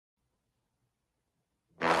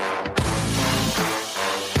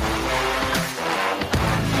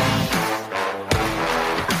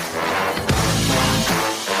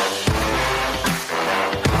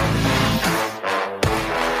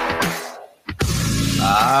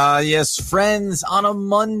Yes, friends, on a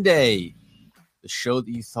Monday, the show that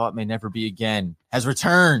you thought may never be again has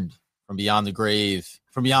returned from beyond the grave,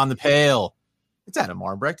 from beyond the pale. It's Adam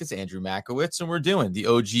Arbrecht, it's Andrew Makowitz, and we're doing the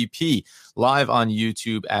OGP live on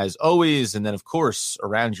YouTube as always, and then, of course,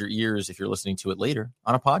 around your ears if you're listening to it later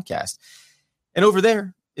on a podcast. And over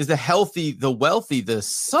there is the healthy, the wealthy, the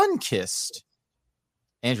sun-kissed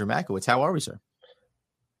Andrew Makowitz. How are we, sir?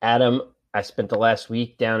 Adam, I spent the last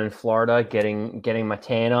week down in Florida getting my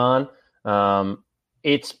tan on.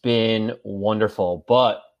 It's been wonderful,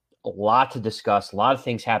 but a lot to discuss. A lot of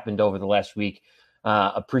things happened over the last week.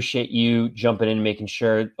 Appreciate you jumping in, making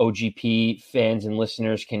sure OGP fans and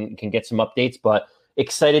listeners can get some updates, but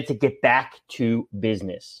excited to get back to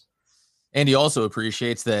business. And he also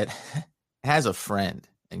appreciates that as a friend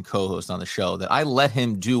and co-host on the show, that I let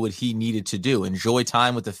him do what he needed to do, enjoy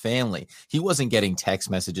time with the family. He wasn't getting text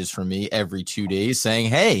messages from me every 2 days saying,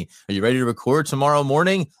 hey, are you ready to record tomorrow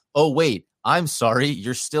morning? Oh, wait, I'm sorry,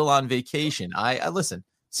 you're still on vacation. I listen,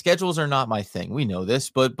 schedules are not my thing. We know this,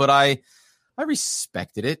 but I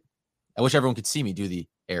respected it. I wish everyone could see me do the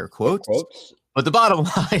air quotes. But the bottom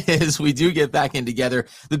line is we do get back in together.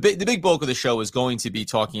 The big bulk of the show is going to be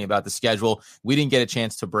talking about the schedule. We didn't get a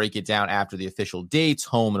chance to break it down after the official dates,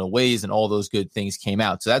 home and aways, and all those good things came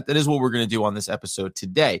out. So that is what we're going to do on this episode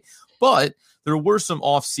today. But there were some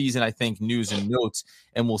off-season, I think, news and notes.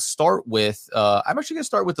 And we'll start with, I'm actually going to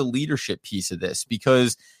start with the leadership piece of this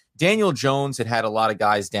because Daniel Jones had a lot of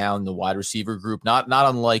guys down the wide receiver group, not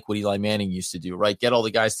unlike what Eli Manning used to do, right? Get all the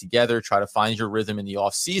guys together, try to find your rhythm in the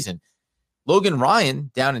off-season. Logan Ryan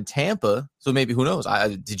down in Tampa, so maybe who knows?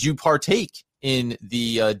 Did you partake in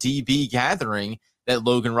the DB gathering that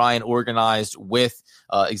Logan Ryan organized with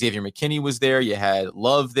Xavier McKinney was there? You had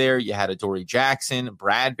Love there. You had Adoree Jackson.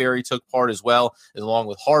 Bradbury took part as well, along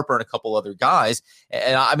with Harper and a couple other guys.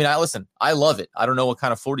 And I mean, I love it. I don't know what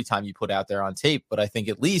kind of 40 time you put out there on tape, but I think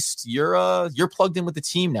at least you're plugged in with the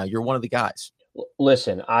team now. You're one of the guys.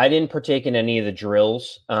 Listen, I didn't partake in any of the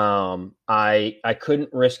drills. I couldn't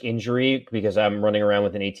risk injury because I'm running around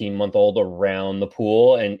with an 18-month-old around the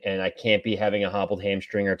pool, and I can't be having a hobbled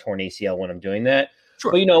hamstring or torn ACL when I'm doing that.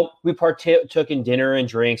 Sure. But, we partook in dinner and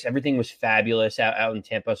drinks. Everything was fabulous out in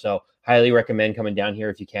Tampa, so highly recommend coming down here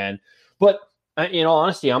if you can. But in all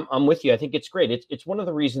honesty, I'm with you. I think it's great. It's one of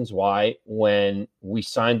the reasons why when we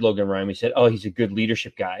signed Logan Ryan, we said, oh, he's a good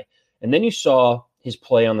leadership guy. And then you saw his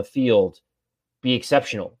play on the field be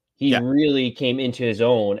exceptional. He really came into his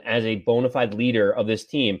own as a bona fide leader of this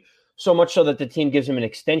team, so much so that the team gives him an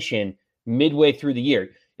extension midway through the year.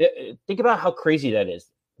 Think about how crazy that is.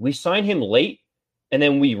 We signed him late, and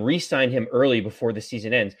then we re-signed him early before the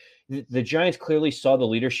season ends. The Giants clearly saw the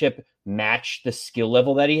leadership match the skill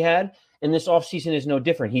level that he had, and this offseason is no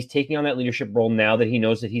different. He's taking on that leadership role now that he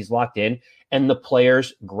knows that he's locked in, and the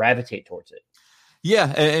players gravitate towards it.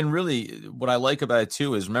 Yeah, and really what I like about it,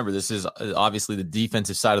 too, is remember, this is obviously the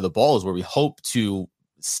defensive side of the ball is where we hope to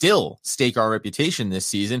still stake our reputation this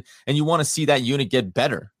season, and you want to see that unit get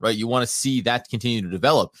better, right? You want to see that continue to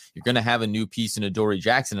develop. You're going to have a new piece in Adoree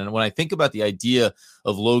Jackson, and when I think about the idea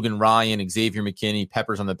of Logan Ryan, Xavier McKinney,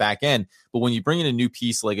 Peppers on the back end, but when you bring in a new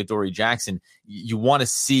piece like Adoree Jackson, you want to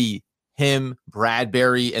see him,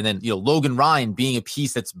 Bradbury, and then Logan Ryan being a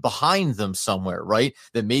piece that's behind them somewhere, right?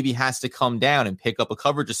 That maybe has to come down and pick up a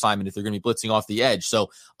coverage assignment if they're going to be blitzing off the edge.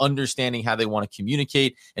 So understanding how they want to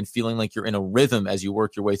communicate and feeling like you're in a rhythm as you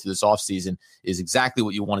work your way through this offseason is exactly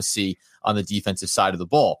what you want to see on the defensive side of the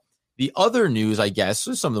ball. The other news, I guess,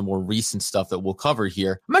 is some of the more recent stuff that we'll cover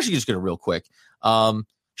here. I'm actually just going to real quick.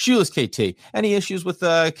 Shoeless KT, any issues with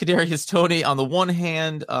Kadarius Toney? On the one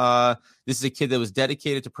hand, this is a kid that was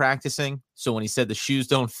dedicated to practicing. So when he said the shoes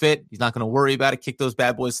don't fit, he's not going to worry about it. Kick those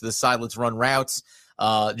bad boys to the side. Let's run routes.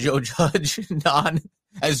 Joe Judge, not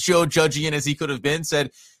as Joe Judgian as he could have been, said,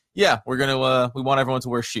 yeah, we want everyone to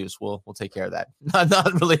wear shoes. We'll take care of that.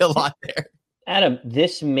 Not really a lot there. Adam,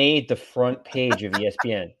 this made the front page of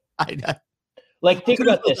ESPN. I know. Like, think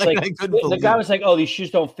about this. Like, the guy was like, oh, these shoes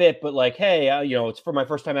don't fit, but like, hey, it's for my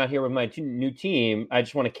first time out here with my new team. I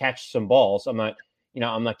just want to catch some balls. I'm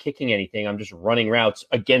not kicking anything. I'm just running routes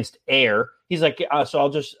against air. He's like, so I'll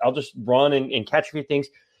just run and catch a few things.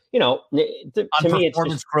 To me, it's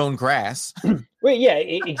performance-grown grass. Right, yeah,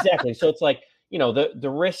 exactly. So it's like, the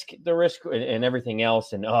risk and everything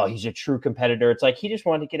else. And, oh, he's a true competitor. It's like he just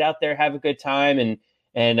wanted to get out there, have a good time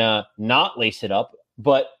and not lace it up.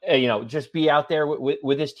 But, just be out there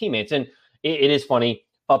with his teammates. And it is funny,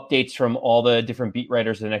 updates from all the different beat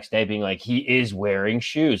writers the next day being like, he is wearing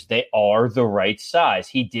shoes. They are the right size.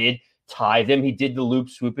 He did tie them. He did the loop,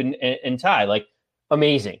 swoop, and tie. Like,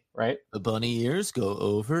 amazing, right? The bunny ears go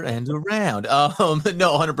over and around. No,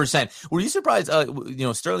 100%. Were you surprised?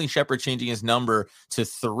 Sterling Shepard changing his number to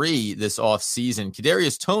 3 this offseason.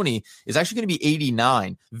 Kadarius Toney is actually going to be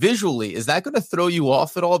 89. Visually, is that going to throw you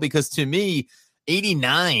off at all? Because to me,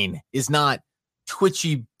 89 is not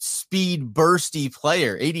twitchy, speed, bursty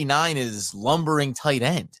player. 89 is lumbering tight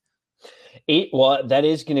end. Well, that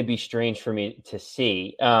is going to be strange for me to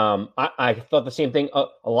see. I thought the same thing.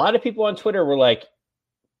 A lot of people on Twitter were like,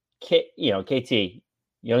 KT,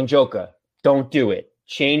 Young Joka, don't do it.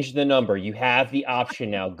 Change the number. You have the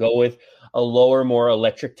option now. Go with a lower, more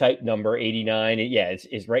electric type number, 89. Yeah,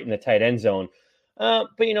 it's right in the tight end zone. But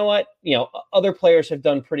you know what? Other players have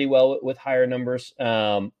done pretty well with higher numbers.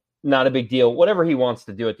 Not a big deal. Whatever he wants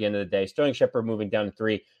to do at the end of the day. Sterling Shepard moving down to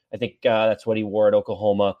 3. I think that's what he wore at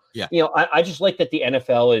Oklahoma. Yeah. I just like that the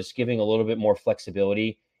NFL is giving a little bit more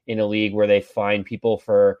flexibility in a league where they fine people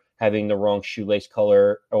for having the wrong shoelace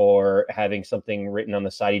color or having something written on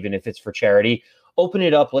the side, even if it's for charity. Open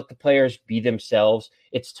it up. Let the players be themselves.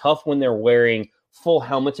 It's tough when they're wearing full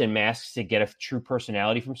helmets and masks to get a true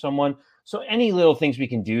personality from someone. So any little things we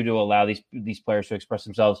can do to allow these players to express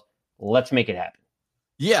themselves, let's make it happen.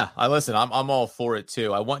 Yeah, I'm all for it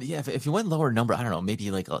too. If you went lower number, I don't know,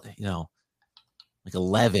 maybe like 11,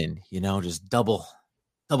 just double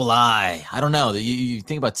I. I don't know. You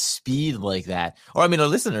think about speed like that. Or, a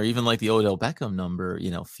listener, even like the Odell Beckham number,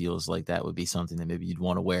 feels like that would be something that maybe you'd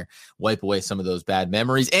want to wear, wipe away some of those bad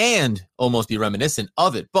memories and almost be reminiscent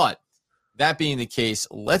of it. But that being the case,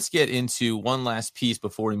 let's get into one last piece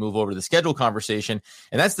before we move over to the schedule conversation.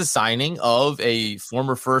 And that's the signing of a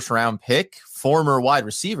former first-round pick, former wide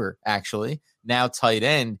receiver, actually, now tight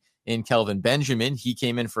end in Kelvin Benjamin. He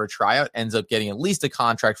came in for a tryout, ends up getting at least a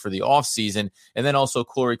contract for the offseason. And then also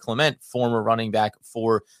Corey Clement, former running back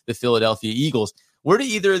for the Philadelphia Eagles. Where do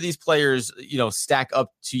either of these players, stack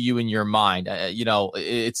up to you in your mind?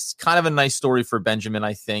 It's kind of a nice story for Benjamin,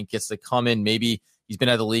 I think. Gets to come in, maybe he's been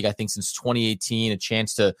out of the league, I think, since 2018, a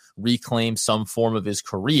chance to reclaim some form of his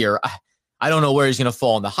career. I don't know where he's going to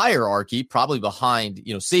fall in the hierarchy, probably behind,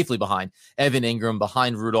 safely behind Evan Ingram,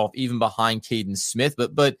 behind Rudolph, even behind Caden Smith.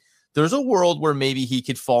 But there's a world where maybe he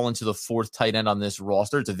could fall into the 4th tight end on this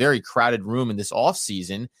roster. It's a very crowded room in this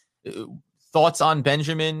offseason. Thoughts on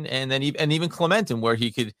Benjamin and even Clement and where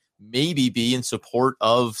he could maybe be in support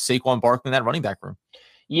of Saquon Barkley in that running back room?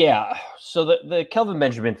 Yeah, so the Kelvin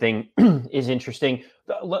Benjamin thing is interesting.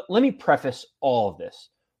 Let me preface all of this.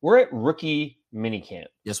 We're at rookie minicamp.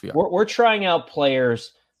 Yes, we are. We're trying out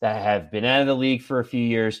players that have been out of the league for a few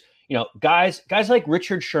years. Guys like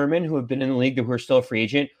Richard Sherman, who have been in the league, who are still a free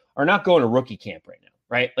agent, are not going to rookie camp right now,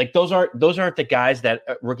 right? Like those aren't the guys that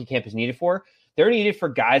rookie camp is needed for. They're needed for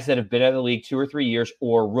guys that have been out of the league 2 or 3 years,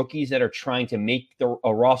 or rookies that are trying to make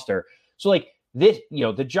a roster. So like this,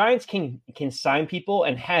 the Giants can sign people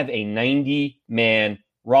and have a 90-man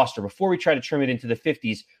roster before we try to trim it into the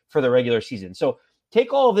 50s for the regular season. So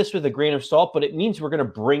take all of this with a grain of salt, but it means we're going to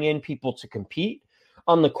bring in people to compete.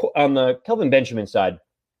 On the Kelvin Benjamin side,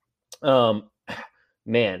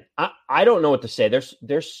 man, I don't know what to say.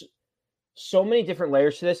 There's so many different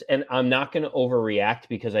layers to this, and I'm not going to overreact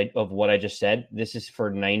because of what I just said. This is for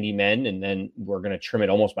 90 men, and then we're going to trim it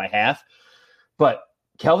almost by half. But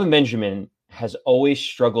Kelvin Benjamin has always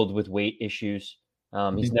struggled with weight issues.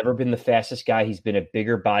 He's never been the fastest guy. He's been a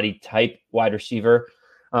bigger body type wide receiver.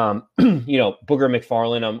 Booger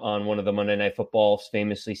McFarland on one of the Monday Night Footballs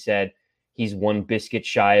famously said he's one biscuit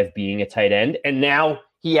shy of being a tight end. And now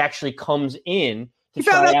he actually comes in to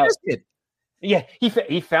try out. Biscuit. Yeah,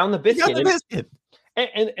 he found the biscuit. He got the biscuit.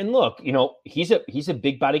 And look, he's a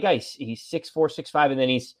big body guy. He's 6'4", 6'5", and then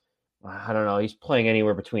he's playing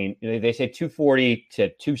anywhere between, they say 240 to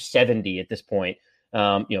 270 at this point.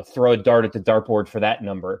 Throw a dart at the dartboard for that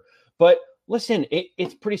number. But listen,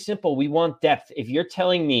 it's pretty simple. We want depth. If you're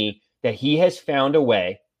telling me that he has found a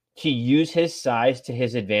way to use his size to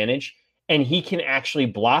his advantage and he can actually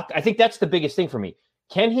block, I think that's the biggest thing for me.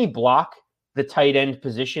 Can he block the tight end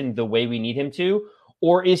position the way we need him to?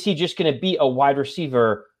 Or is he just going to be a wide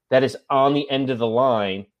receiver that is on the end of the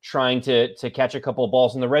line trying to catch a couple of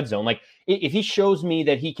balls in the red zone? Like, if he shows me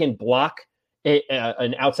that he can block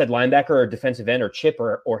an outside linebacker or defensive end or chip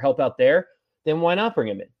or help out there, then why not bring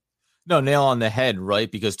him in? No, nail on the head,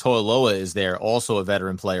 right? Because Toaloa is there, also a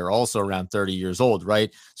veteran player, also around 30 years old,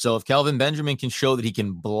 right? So if Kelvin Benjamin can show that he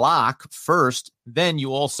can block first, then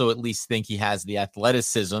you also at least think he has the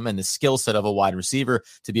athleticism and the skill set of a wide receiver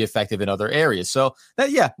to be effective in other areas. So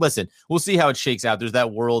that, yeah, listen, we'll see how it shakes out. There's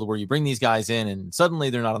that world where you bring these guys in and suddenly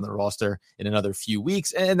they're not on the roster in another few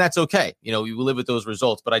weeks, and that's okay. You know, you live with those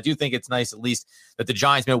results, but I do think it's nice at least that the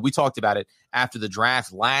Giants, we talked about it after the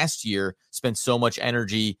draft last year, spent so much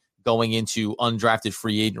energy going into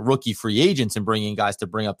undrafted rookie free agents and bringing guys to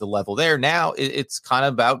bring up the level there. Now it's kind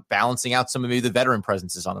of about balancing out some of maybe the veteran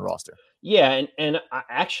presences on the roster. Yeah, and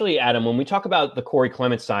actually, Adam, when we talk about the Corey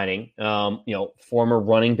Clement signing, former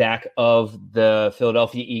running back of the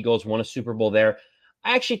Philadelphia Eagles, won a Super Bowl there.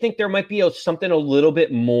 I actually think there might be something a little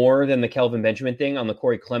bit more than the Kelvin Benjamin thing on the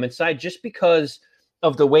Corey Clement side, just because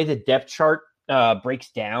of the way the depth chart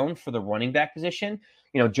breaks down for the running back position.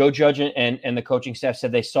 Joe Judge and the coaching staff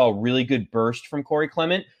said they saw a really good burst from Corey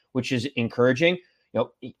Clement, which is encouraging.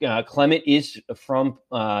 Clement is from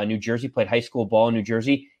New Jersey, played high school ball in New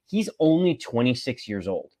Jersey. He's only 26 years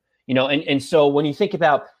old, and so when you think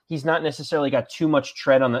about, he's not necessarily got too much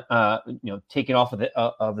tread on the, taken off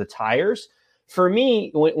of the tires. For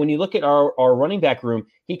me, when you look at our running back room,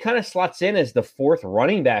 he kind of slots in as the fourth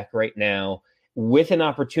running back right now with an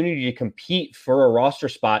opportunity to compete for a roster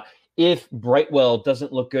spot. If Brightwell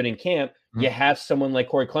doesn't look good in camp, you have someone like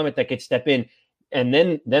Corey Clement that could step in, and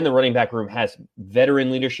then the running back room has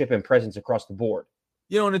veteran leadership and presence across the board.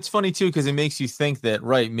 And it's funny too, because it makes you think that,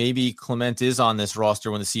 right, maybe Clement is on this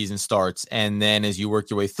roster when the season starts, and then as you work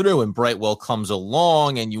your way through and Brightwell comes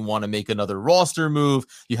along and you want to make another roster move,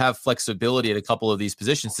 you have flexibility at a couple of these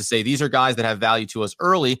positions to say these are guys that have value to us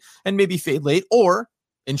early and maybe fade late or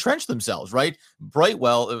entrench themselves, right?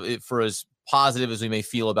 Brightwell, for as positive as we may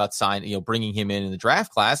feel about bringing him in the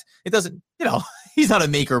draft class, it doesn't, he's not a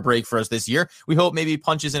make or break for us this year. We hope maybe he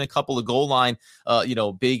punches in a couple of goal line,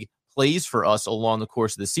 big plays for us along the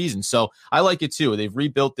course of the season. So I like it too. They've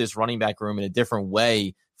rebuilt this running back room in a different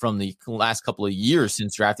way from the last couple of years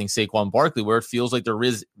since drafting Saquon Barkley, where it feels like there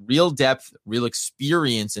is real depth, real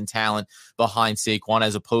experience and talent behind Saquon,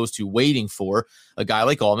 as opposed to waiting for a guy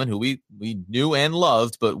like Allman, who we knew and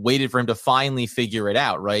loved, but waited for him to finally figure it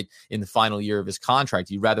out, right, in the final year of his contract.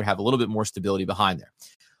 You'd rather have a little bit more stability behind there.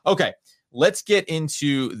 Okay, let's get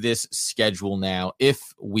into this schedule now, if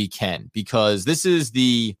we can, because this is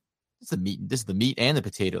the meat and the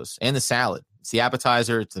potatoes and the salad. It's the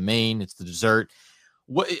appetizer, it's the main, it's the dessert.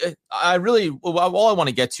 All I want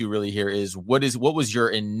to get to really here is what was your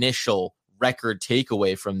initial record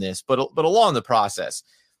takeaway from this, but along the process,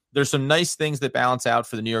 there's some nice things that balance out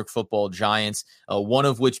for the New York Football Giants, one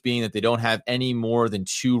of which being that they don't have any more than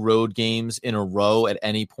 2 road games in a row at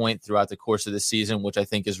any point throughout the course of the season, which I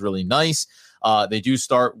think is really nice. They do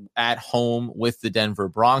start at home with the Denver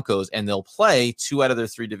Broncos, and they'll play 2 out of their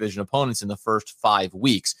 3 division opponents in the first 5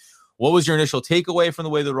 weeks. What was your initial takeaway from the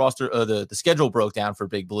way the roster, the schedule broke down for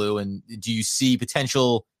Big Blue, and do you see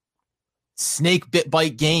potential snake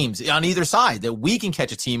bite games on either side that we can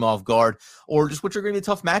catch a team off guard, or just which are going to be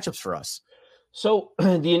tough matchups for us? So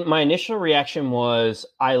my initial reaction was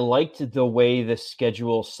I liked the way the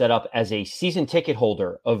schedule set up as a season ticket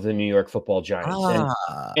holder of the New York Football Giants.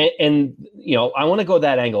 And I want to go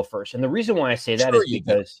that angle first. And the reason why I say that is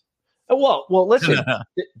because, well, listen,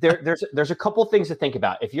 there's a couple things to think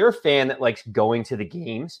about. If you're a fan that likes going to the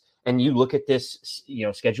games and you look at this,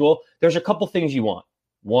 schedule, there's a couple things you want.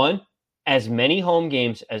 One, as many home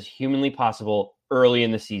games as humanly possible early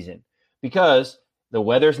in the season, because the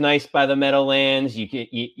weather's nice by the Meadowlands.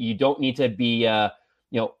 You don't need to be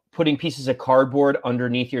putting pieces of cardboard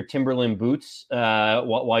underneath your Timberland boots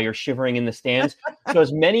while you're shivering in the stands. So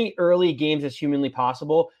as many early games as humanly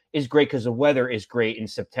possible is great, because the weather is great in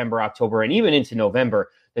September, October, and even into November.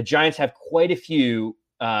 The Giants have quite a few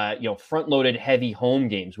front-loaded heavy home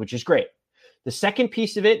games, which is great. The second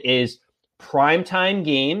piece of it is primetime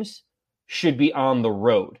games should be on the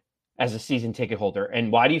road as a season ticket holder.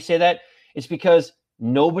 And why do you say that? It's because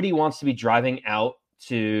nobody wants to be driving out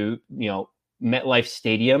to, MetLife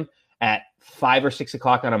Stadium at 5 or 6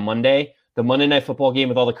 o'clock on a Monday. The Monday Night Football game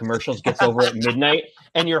with all the commercials gets over at midnight,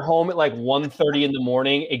 and you're home at like 1:30 in the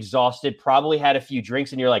morning, exhausted, probably had a few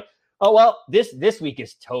drinks, and you're like, oh, well, this week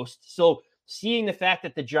is toast. So seeing the fact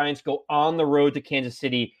that the Giants go on the road to Kansas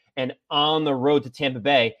City and on the road to Tampa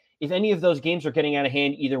Bay, if any of those games are getting out of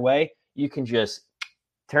hand either way, you can just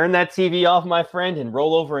turn that TV off, my friend, and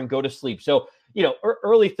roll over and go to sleep. So,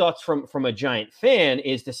 early thoughts from a Giant fan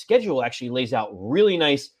is the schedule actually lays out really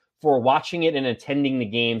nice for watching it and attending the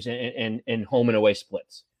games and home and away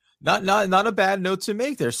splits. Not a bad note to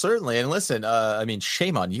make there, certainly. And listen, I mean,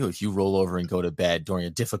 shame on you if you roll over and go to bed during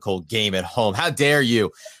a difficult game at home. How dare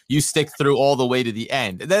you? You stick through all the way to the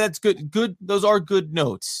end. That's good. Good. Those are good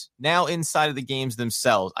notes. Now, inside of the games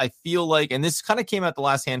themselves, I feel like, and this kind of came out the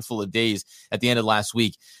last handful of days at the end of last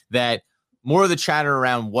week, that more of the chatter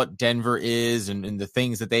around what Denver is and the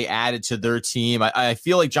things that they added to their team. I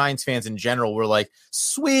feel like Giants fans in general were like,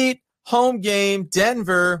 sweet. Home game,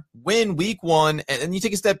 Denver, win week 1, and you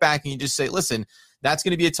take a step back and you just say, listen, that's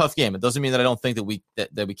going to be a tough game. It doesn't mean that I don't think that we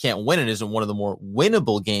can't win. It isn't one of the more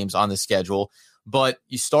winnable games on the schedule, but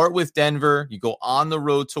you start with Denver, you go on the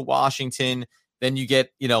road to Washington, then you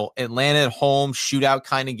get, Atlanta at home, shootout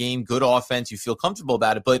kind of game, good offense, you feel comfortable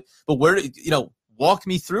about it, but where walk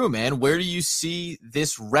me through, man. Where do you see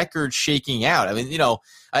this record shaking out? I mean,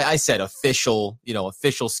 I said official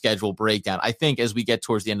schedule breakdown. I think as we get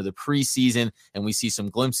towards the end of the preseason and we see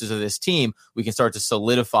some glimpses of this team, we can start to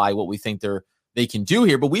solidify what we think they can do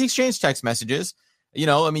here. But we exchanged text messages.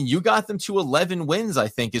 You got them to 11 wins, I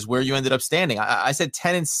think, is where you ended up standing. I said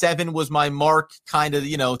 10-7 was my mark, kind of,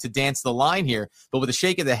 to dance the line here. But with a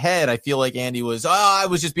shake of the head, I feel like Andy was, I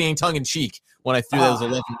was just being tongue in cheek when I threw those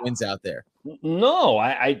 11 wins out there. No,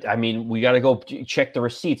 I mean, we got to go check the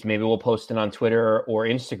receipts. Maybe we'll post it on Twitter or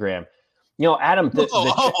Instagram. Adam.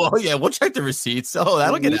 Yeah, we'll check the receipts. Oh,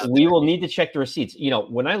 that'll get out. We will need to check the receipts.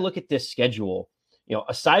 When I look at this schedule,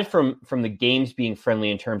 aside from the games being friendly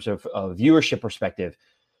in terms of viewership perspective,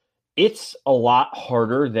 it's a lot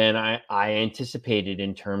harder than I anticipated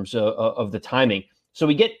in terms of the timing. So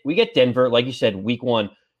we get Denver, like you said, week 1.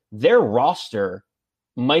 Their roster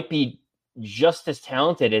might be just as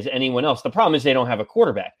talented as anyone else. The problem is they don't have a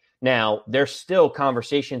quarterback. Now, there's still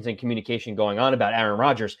conversations and communication going on about Aaron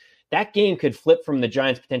Rodgers. That game could flip from the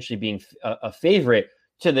Giants potentially being a favorite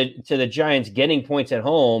to the Giants getting points at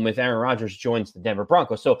home if Aaron Rodgers joins the Denver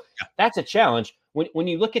Broncos. So that's a challenge. When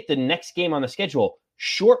you look at the next game on the schedule,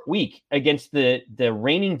 short week against the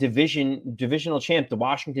reigning divisional champ, the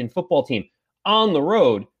Washington football team, on the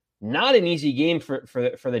road, not an easy game for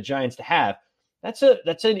the Giants to have. That's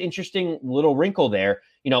an interesting little wrinkle there.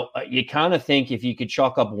 You kind of think if you could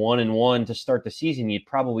chalk up 1-1 to start the season, you'd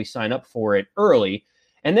probably sign up for it early.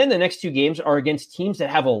 And then the next 2 games are against teams that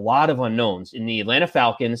have a lot of unknowns in the Atlanta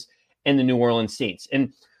Falcons and the New Orleans Saints.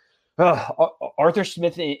 And Arthur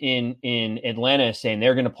Smith in Atlanta is saying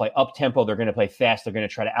they're going to play up tempo, they're going to play fast, they're going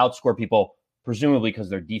to try to outscore people, presumably because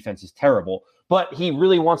their defense is terrible. But he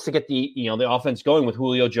really wants to get the offense going with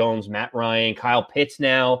Julio Jones, Matt Ryan, Kyle Pitts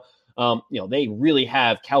now. They really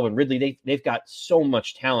have Calvin Ridley. They've got so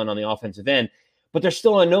much talent on the offensive end, but there's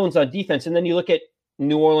still unknowns on defense. And then you look at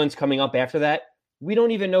New Orleans coming up after that. We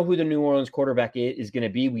don't even know who the New Orleans quarterback is going to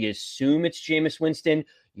be. We assume it's Jameis Winston.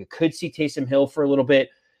 You could see Taysom Hill for a little bit.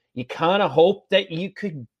 You kind of hope that you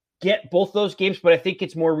could get both those games, but I think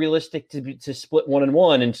it's more realistic to split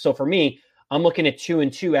 1-1. And so for me, I'm looking at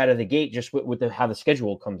 2-2 out of the gate, just with how the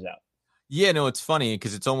schedule comes out. Yeah, no, it's funny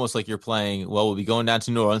because it's almost like you're playing, we'll be going down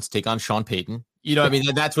to New Orleans to take on Sean Payton.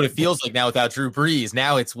 That's what it feels like now without Drew Brees.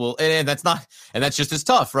 Now it's, and that's just as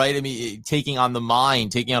tough, right? I mean, taking on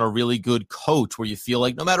a really good coach where you feel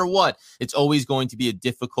like no matter what, it's always going to be a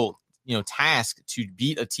difficult, task to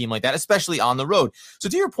beat a team like that, especially on the road. So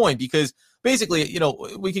to your point, because basically,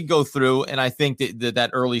 we could go through, and I think that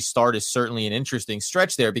early start is certainly an interesting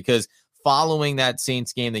stretch there because following that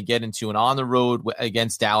Saints game, they get into an on the road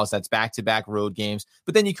against Dallas. That's back-to-back road games.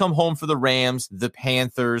 But then you come home for the Rams, the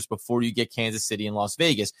Panthers, before you get Kansas City and Las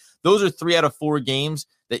Vegas. Those are 3 out of 4 games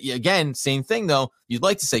that, again, same thing, though. You'd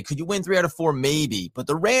like to say, could you win 3 out of 4? Maybe. But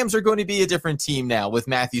the Rams are going to be a different team now with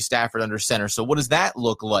Matthew Stafford under center. So what does that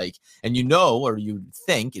look like? And you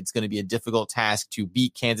think it's going to be a difficult task to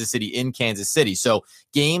beat Kansas City in Kansas City. So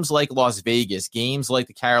games like Las Vegas, games like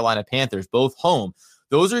the Carolina Panthers, both home,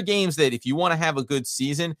 those are games that if you want to have a good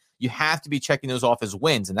season, you have to be checking those off as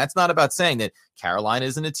wins. And that's not about saying that Carolina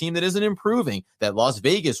isn't a team that isn't improving, that Las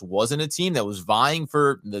Vegas wasn't a team that was vying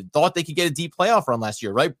thought they could get a deep playoff run last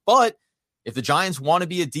year, right? But if the Giants want to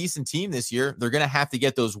be a decent team this year, they're going to have to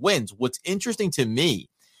get those wins. What's interesting to me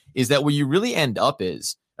is that where you really end up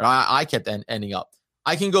is, or I kept ending up,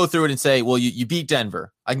 I can go through it and say, well, you beat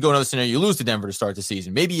Denver. I can go another scenario. You lose to Denver to start the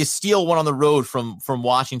season. Maybe you steal one on the road from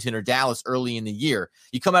Washington or Dallas early in the year.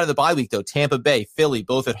 You come out of the bye week, though, Tampa Bay, Philly,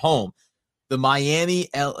 both at home. The Miami,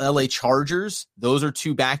 LA Chargers, those are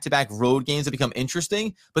 2 back-to-back road games that become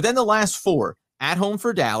interesting. But then the last 4, at home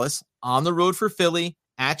for Dallas, on the road for Philly,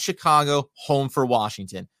 at Chicago, home for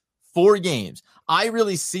Washington. 4 games. I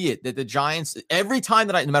really see it that the Giants, every time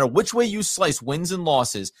that no matter which way you slice wins and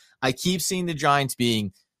losses, I keep seeing the Giants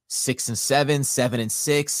being 6-7,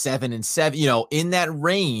 7-6, 7-7, you know, in that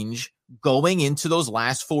range going into those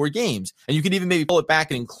last 4 games. And you can even maybe pull it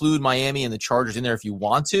back and include Miami and the Chargers in there if you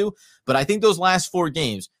want to. But I think those last 4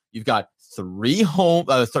 games, you've got 3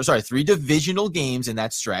 divisional games in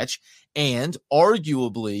that stretch, and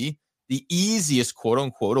arguably the easiest quote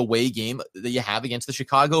unquote away game that you have against the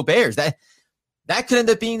Chicago Bears. That could end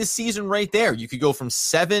up being the season right there. You could go from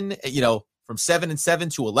 7-7 to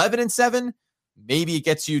 11-7. Maybe it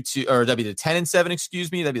gets you to, or that'd be the 10-7,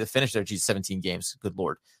 excuse me. That'd be the finish there. Geez, 17 games. Good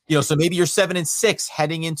Lord. You know, so maybe you're 7-6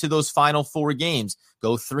 heading into those final 4 games.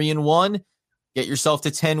 Go 3-1, get yourself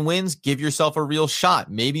to 10 wins, give yourself a real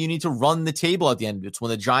shot. Maybe you need to run the table at the end. It's when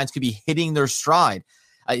the Giants could be hitting their stride.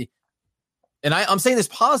 I'm saying this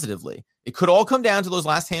positively. It could all come down to those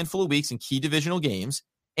last handful of weeks in key divisional games.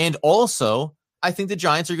 And also, I think the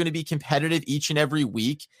Giants are going to be competitive each and every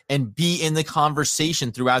week and be in the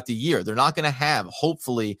conversation throughout the year. They're not going to have,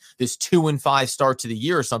 hopefully, this 2-5 start to the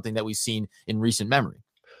year or something that we've seen in recent memory.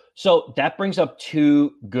 So that brings up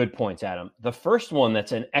 2 good points, Adam. The first one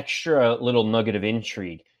that's an extra little nugget of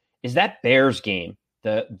intrigue is that Bears game,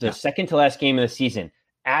 the second to last game of the season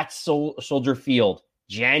at Soldier Field,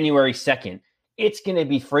 January 2nd. It's going to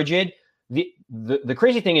be frigid. The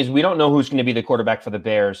crazy thing is we don't know who's going to be the quarterback for the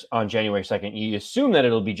Bears on January 2nd. You assume that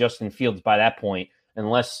it'll be Justin Fields by that point,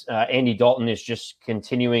 unless Andy Dalton is just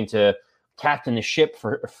continuing to captain the ship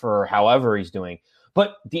for however he's doing.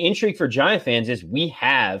 But the intrigue for Giant fans is we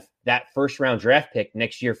have that first-round draft pick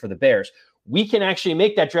next year for the Bears. We can actually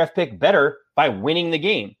make that draft pick better by winning the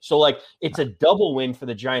game. So, like, it's a double win for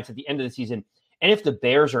the Giants at the end of the season. And if the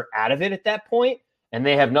Bears are out of it at that point, and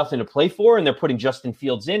they have nothing to play for, and they're putting Justin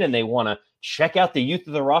Fields in, and they want to check out the youth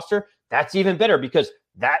of the roster, that's even better because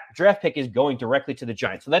that draft pick is going directly to the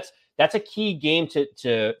Giants. So that's a key game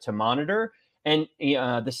to monitor. And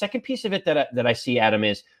the second piece of it that I see, Adam,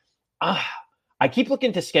 is I keep looking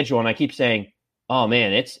at the schedule and I keep saying, oh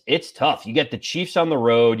man, it's tough. You get the Chiefs on the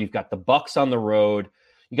road, you've got the Bucks on the road,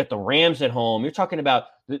 you got the Rams at home. You're talking about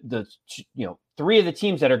the 3 of the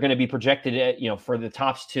teams that are going to be projected at, for the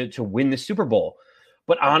tops to win the Super Bowl.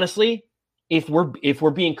 But honestly, if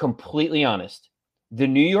we're being completely honest, the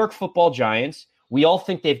New York Football Giants, we all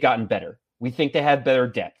think they've gotten better. We think they have better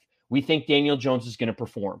depth. We think Daniel Jones is going to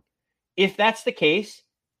perform. If that's the case,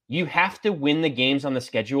 you have to win the games on the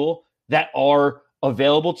schedule that are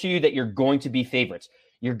available to you that you're going to be favorites.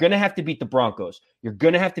 You're going to have to beat the Broncos. You're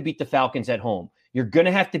going to have to beat the Falcons at home. You're going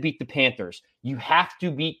to have to beat the Panthers. You have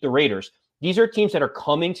to beat the Raiders. These are teams that are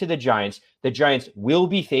coming to the Giants. The Giants will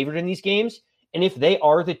be favored in these games. And if they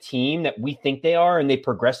are the team that we think they are and they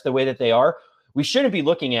progress the way that they are, we shouldn't be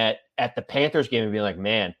looking at the Panthers game and being like,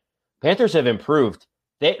 man, Panthers have improved.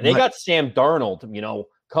 They got Sam Darnold,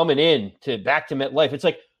 coming in back to MetLife. It's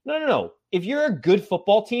like, no. If you're a good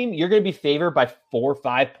football team, you're going to be favored by 4 or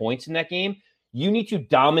 5 points in that game. You need to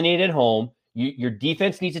dominate at home. Your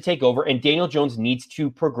defense needs to take over, and Daniel Jones needs to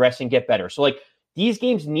progress and get better. So, these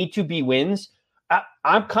games need to be wins.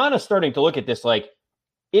 I'm kind of starting to look at this like,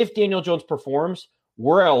 if Daniel Jones performs,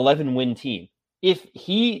 we're an 11-win team. If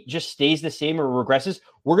he just stays the same or regresses,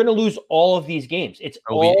 we're going to lose all of these games. It's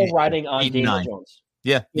all riding on Daniel Jones.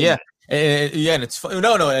 Yeah. And it's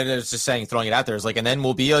no, and it's just saying, throwing it out there is like, and then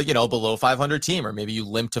we'll be a below 500 team, or maybe you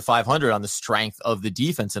limp to 500 on the strength of the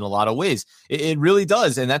defense in a lot of ways. It really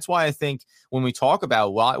does, and that's why I think when we talk about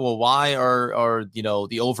why are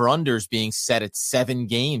the over unders being set at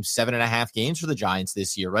 7.5 games for the Giants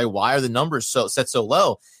this year, right? Why are the numbers set so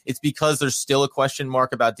low? It's because there's still a question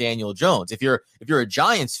mark about Daniel Jones. If you're a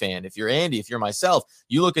Giants fan, if you're Andy, if you're myself,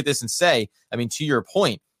 you look at this and say, I mean, to your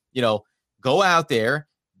point, go out there.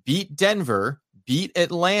 Beat Denver, beat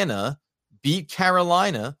Atlanta, beat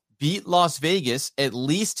Carolina, beat Las Vegas, at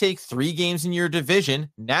least take 3 games in your division.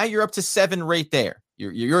 Now you're up to 7 right there.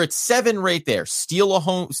 You're at 7 right there. Steal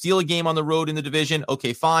a game on the road in the division.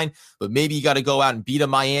 Okay, fine. But maybe you got to go out and beat a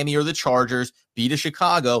Miami or the Chargers, beat a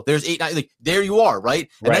Chicago. There's 8, 9, there you are, right?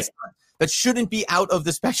 And right. That shouldn't be out of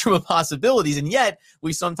the spectrum of possibilities. And yet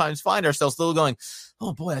we sometimes find ourselves still going,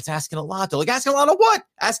 oh boy, that's asking a lot though. Like, asking a lot of what?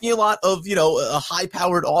 Asking a lot of, a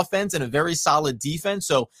high-powered offense and a very solid defense.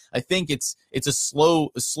 So I think it's a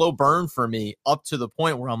slow burn for me up to the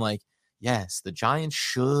point where I'm like, yes, the Giants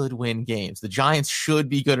should win games. The Giants should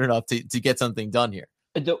be good enough to get something done here.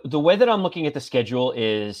 The way that I'm looking at the schedule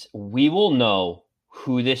is we will know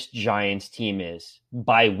who this Giants team is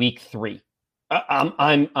by week 3.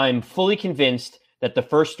 I'm fully convinced that the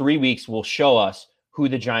first 3 weeks will show us who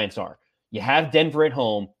the Giants are. You have Denver at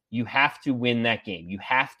home. You have to win that game. You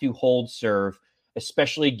have to hold serve,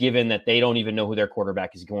 especially given that they don't even know who their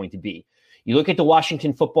quarterback is going to be. You look at the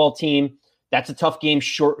Washington football team. That's a tough game,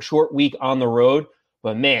 short week on the road.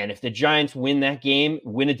 But man, if the Giants win that game,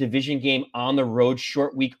 win a division game on the road,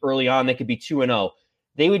 short week early on, they could be 2-0.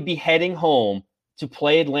 They would be heading home to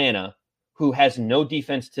play Atlanta, who has no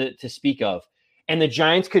defense to speak of. And the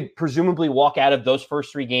Giants could presumably walk out of those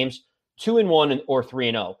first 3 games 2-1 or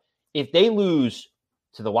 3-0. If they lose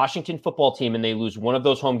to the Washington football team and they lose one of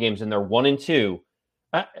those home games and they're 1-2,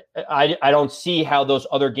 I don't see how those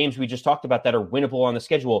other games we just talked about that are winnable on the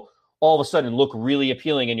schedule all of a sudden look really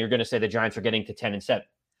appealing, and you're going to say the Giants are getting to 10-7.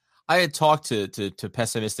 I had talked to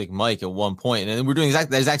pessimistic Mike at one point, and we're doing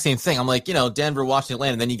the exact same thing. I'm like, Denver, Washington,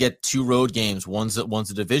 Atlanta, and then you get 2 road games. One's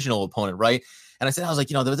a divisional opponent, right? And I was like,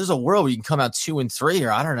 there's a world where you can come out 2-3,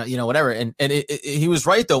 or I don't know, whatever. And he was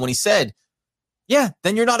right though when he said, yeah,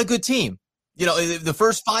 then you're not a good team. The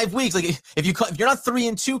first 5 weeks, like if you're not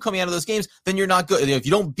 3-2 coming out of those games, then you're not good. If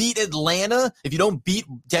you don't beat Atlanta, if you don't beat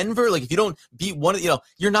Denver, like if you don't beat one,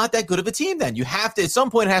 you're not that good of a team. Then you have to, at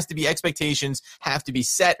some point, it has to be expectations have to be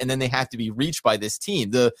set, and then they have to be reached by this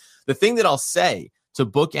team. The thing that I'll say to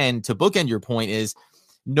bookend your point is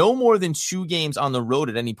no more than 2 games on the road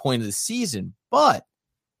at any point of the season, but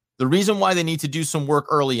the reason why they need to do some work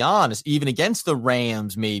early on is even against the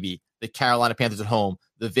Rams, maybe the Carolina Panthers at home,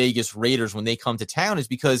 the Vegas Raiders when they come to town, is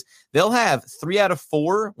because they'll have 3 out of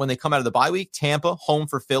 4 when they come out of the bye week. Tampa home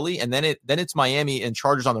for Philly, and then it's Miami and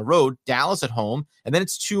Chargers on the road, Dallas at home, and then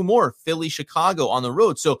it's 2 more, Philly, Chicago on the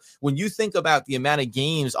road. So when you think about the amount of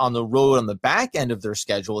games on the road on the back end of their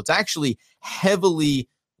schedule, it's actually heavily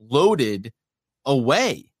loaded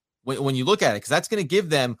away when you look at it, because that's going to give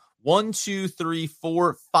them 1, 2, 3,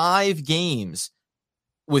 4, 5 games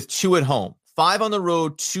with 2 at home. 5 on the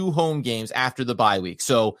road, 2 home games after the bye week.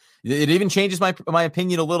 So it even changes my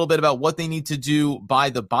opinion a little bit about what they need to do by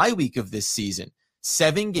the bye week of this season.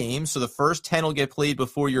 7 games, so the first 10 will get played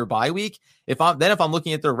before your bye week. If I'm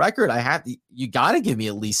looking at their record, you got to give me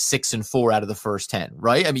at least 6-4 out of the first 10,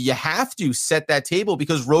 right? I mean, you have to set that table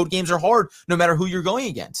because road games are hard no matter who you're going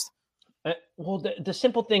against. Well, the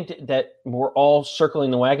simple thing that we're all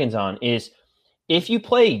circling the wagons on is if you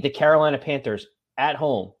play the Carolina Panthers at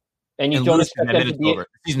home, and you don't expect them to be over.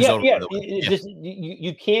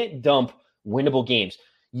 You can't dump winnable games.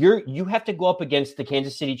 You have to go up against the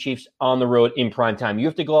Kansas City Chiefs on the road in prime time. You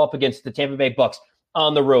have to go up against the Tampa Bay Bucks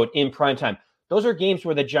on the road in prime time. Those are games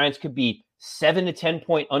where the Giants could be 7 to 10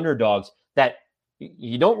 point underdogs that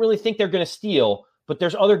you don't really think they're going to steal, but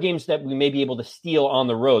there's other games that we may be able to steal on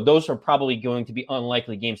the road. Those are probably going to be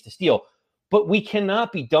unlikely games to steal, but we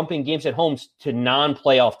cannot be dumping games at home to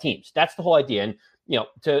non-playoff teams. That's the whole idea. And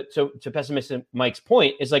to pessimistic Mike's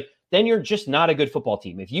point is like, then you're just not a good football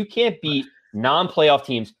team. If you can't beat non-playoff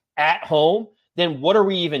teams at home, then what are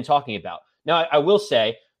we even talking about? Now, I will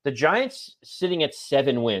say the Giants sitting at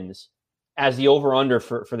 7 wins as the over-under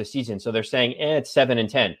for the season. So they're saying it's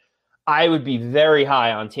 7-10. I would be very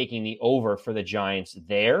high on taking the over for the Giants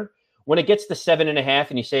there. When it gets to 7.5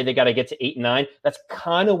 and you say they got to get to 8-9, that's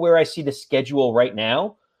kind of where I see the schedule right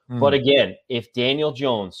now. But again, if Daniel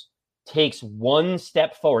Jones takes 1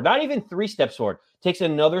 step forward, not even 3 steps forward, takes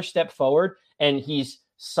another step forward, and he's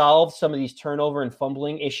solved some of these turnover and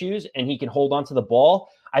fumbling issues, and he can hold on to the ball,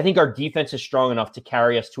 I think our defense is strong enough to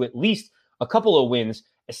carry us to at least a couple of wins,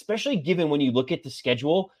 especially given when you look at the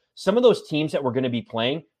schedule, some of those teams that we're going to be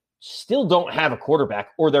playing still don't have a quarterback,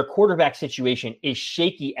 or their quarterback situation is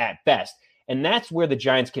shaky at best. And that's where the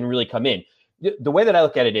Giants can really come in. The way that I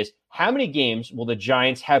look at it is, how many games will the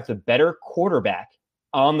Giants have the better quarterback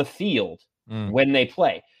on the field when they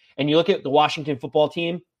play? And you look at the Washington football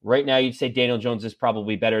team right now, you'd say Daniel Jones is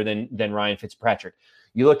probably better than Ryan Fitzpatrick.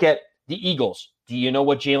 You look at the Eagles. Do you know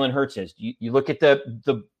what Jalen Hurts is? You look at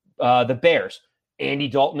the Bears, Andy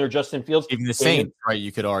Dalton or Justin Fields. Even the Saints, right?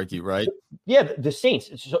 You could argue, right? Yeah, the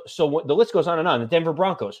Saints. So the list goes on and on. The Denver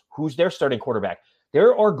Broncos, who's their starting quarterback?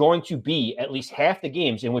 There are going to be at least half the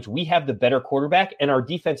games in which we have the better quarterback, and our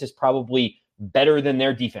defense is probably better than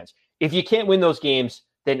their defense. If you can't win those games,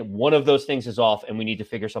 then one of those things is off, and we need to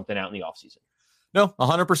figure something out in the offseason. No,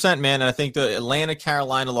 100%, man. And I think the Atlanta,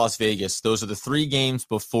 Carolina, Las Vegas, those are the 3 games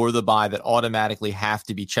before the bye that automatically have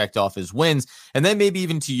to be checked off as wins. And then maybe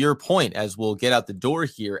even to your point, as we'll get out the door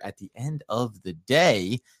here at the end of the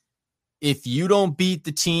day, if you don't beat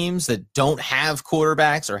the teams that don't have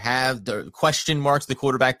quarterbacks or have the question marks, the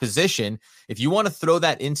quarterback position, if you want to throw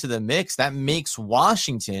that into the mix, that makes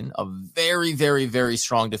Washington a very, very, very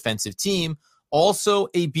strong defensive team, also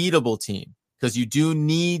a beatable team, because you do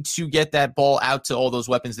need to get that ball out to all those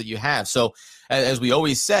weapons that you have. So as we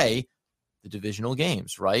always say, the divisional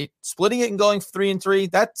games, right? Splitting it and going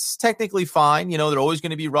 3-3, that's technically fine. You know, they're always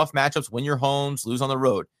going to be rough matchups, win your homes, lose on the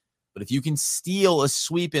road. But if you can steal a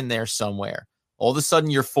sweep in there somewhere, all of a sudden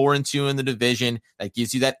you're 4-2 in the division. That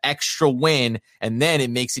gives you that extra win, and then it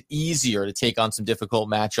makes it easier to take on some difficult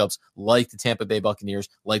matchups like the Tampa Bay Buccaneers,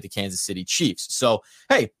 like the Kansas City Chiefs. So,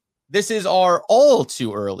 hey, this is our all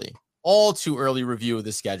too early review of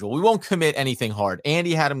the schedule. We won't commit anything hard.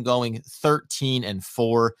 Andy had him going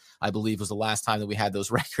 13-4, I believe was the last time that we had those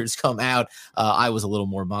records come out. I was a little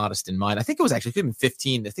more modest in mine. I think it was actually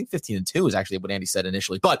 15. I think 15-2 is actually what Andy said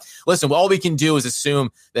initially. But listen, all we can do is assume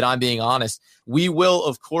that I'm being honest. We will,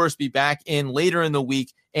 of course, be back in later in the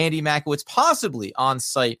week. Andy Makowitz possibly on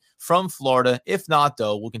site from Florida. If not,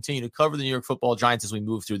 though, we'll continue to cover the New York Football Giants as we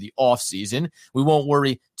move through the offseason. We won't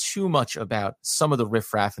worry too much about some of the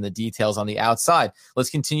riffraff and the details on the outside. Let's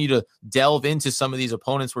continue to delve into some of these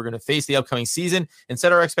opponents we're going to face the upcoming season and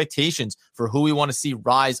set our expectations for who we want to see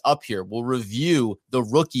rise up here. We'll review the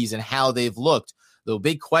rookies and how they've looked. The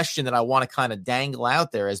big question that I want to kind of dangle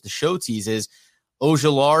out there as the show tease is,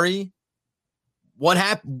 Ojulari, what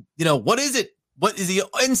happened? What is it? What is he?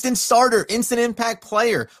 Instant starter, instant impact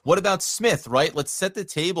player. What about Smith, right? Let's set the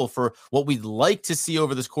table for what we'd like to see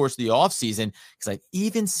over this course of the offseason, because I've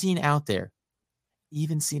even seen it out there,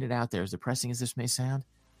 as depressing as this may sound,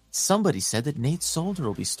 somebody said that Nate Solder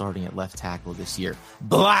will be starting at left tackle this year.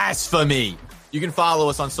 Blasphemy! You can follow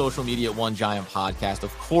us on social media at One Giant Podcast.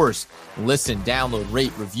 Of course, listen, download,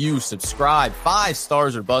 rate, review, subscribe, 5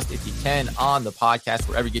 stars or bust if you can on the podcast,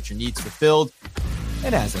 wherever you get your needs fulfilled.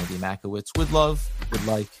 And as Andy Makowitz would love, would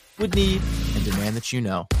like, would need, and demand that you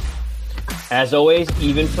know. As always,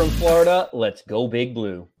 even from Florida, let's go Big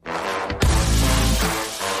Blue.